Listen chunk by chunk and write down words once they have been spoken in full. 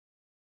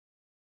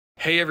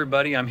Hey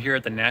everybody, I'm here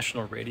at the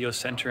National Radio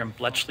Center in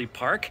Bletchley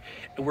Park,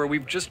 where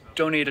we've just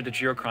donated a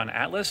Geochron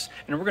Atlas,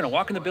 and we're going to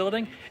walk in the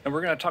building, and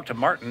we're going to talk to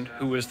Martin,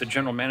 who is the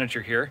general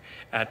manager here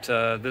at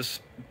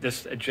this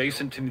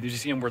adjacent to the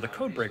museum where the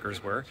code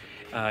breakers were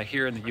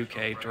here in the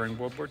UK during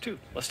World War II.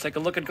 Let's take a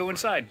look and go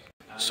inside.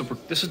 So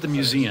this is the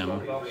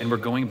museum, and we're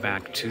going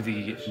back to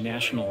the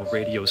National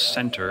Radio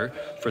Center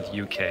for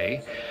the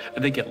UK.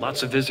 And they get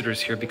lots of visitors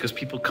here because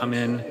people come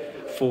in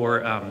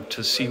for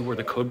to see where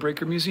the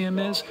Codebreaker Museum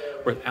is,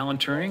 with Alan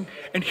Turing.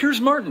 And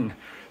here's Martin.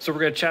 So we're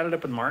going to chat it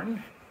up with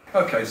Martin.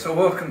 Okay, so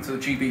welcome to the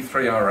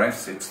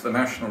GB3RS. It's the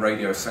National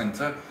Radio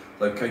Centre,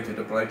 located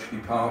at Bletchley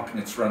Park, and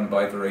it's run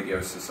by the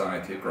Radio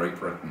Society of Great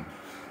Britain.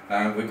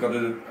 And we've got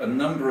a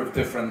number of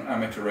different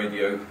amateur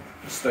radio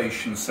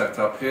stations set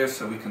up here,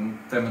 so we can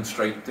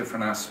demonstrate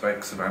different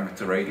aspects of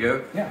amateur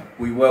radio. Yeah.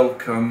 We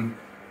welcome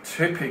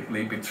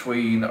typically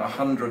between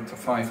 100 to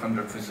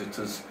 500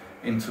 visitors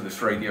into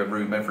this radio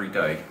room every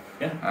day.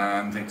 Yeah.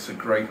 And it's a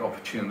great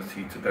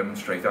opportunity to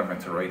demonstrate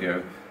amateur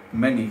radio.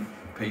 Many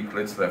people,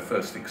 it's their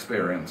first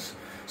experience.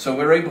 So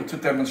we're able to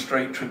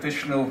demonstrate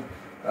traditional,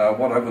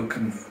 what I would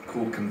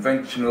call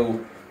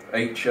conventional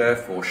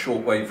HF or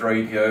shortwave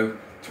radio,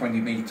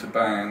 20-meter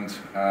band,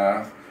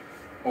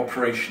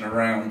 operation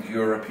around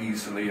Europe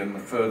easily, and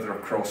further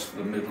across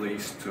the Middle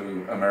East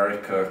to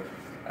America,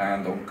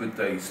 and on good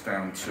days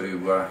down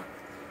to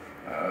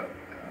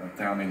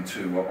down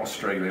into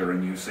Australia and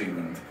New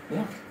Zealand.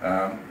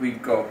 Yeah.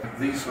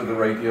 These were the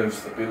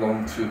radios that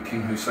belonged to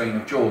King Hussein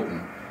of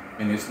Jordan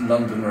in his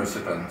London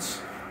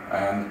residence,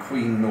 and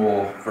Queen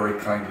Noor very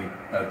kindly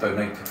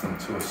donated them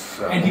to us.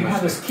 And you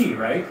have this key,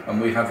 right?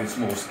 And we have his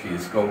Morse key,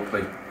 his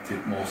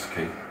gold-plated Morse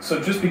key.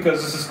 So just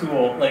because this is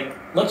cool, like,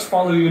 let's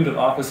follow you into the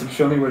office and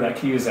show me where that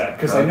key is at,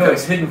 because I know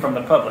it's hidden from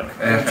the public.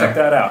 Check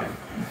that out.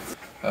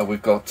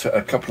 We've got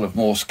a couple of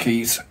Morse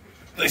keys.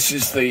 This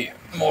is the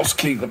Morse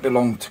key that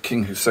belonged to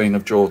King Hussein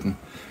of Jordan,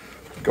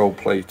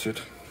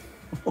 gold-plated.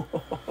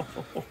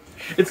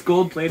 It's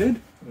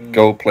gold-plated?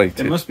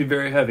 Gold-plated. It must be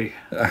very heavy.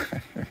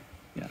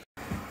 Yeah.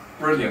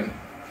 Brilliant.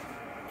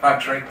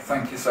 Patrick,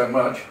 thank you so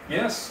much.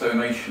 Yes.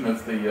 Donation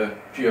of the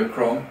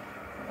Geochron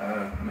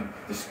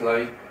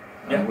display.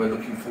 Yeah. We're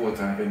looking forward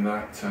to having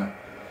that.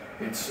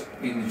 It's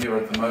in here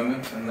at the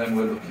moment, and then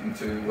we're looking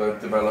to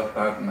develop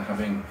that and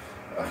having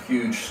a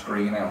huge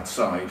screen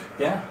outside.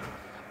 Yeah.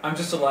 I'm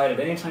just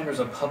delighted. Anytime there's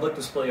a public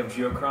display of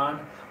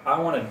Geochron, I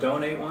want to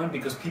donate one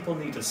because people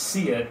need to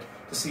see it,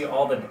 to see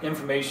all the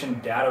information,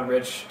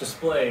 data-rich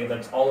display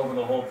that's all over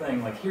the whole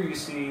thing. Like here you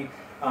see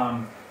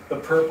the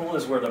purple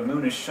is where the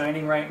moon is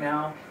shining right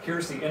now.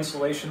 Here's the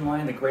insolation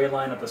line, the gray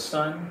line of the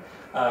sun.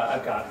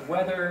 I've got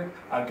weather,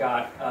 I've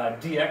got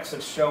DX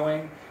that's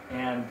showing,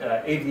 and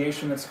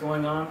aviation that's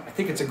going on. I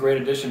think it's a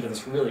great addition to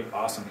this really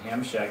awesome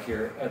ham shack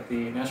here at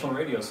the National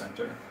Radio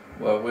Center.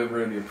 Well, we're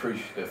really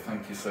appreciative.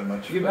 Thank you so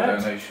much for the bet.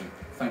 donation.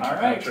 Thank you, All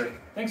right. Patrick.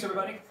 Thanks,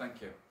 everybody. Thank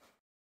you.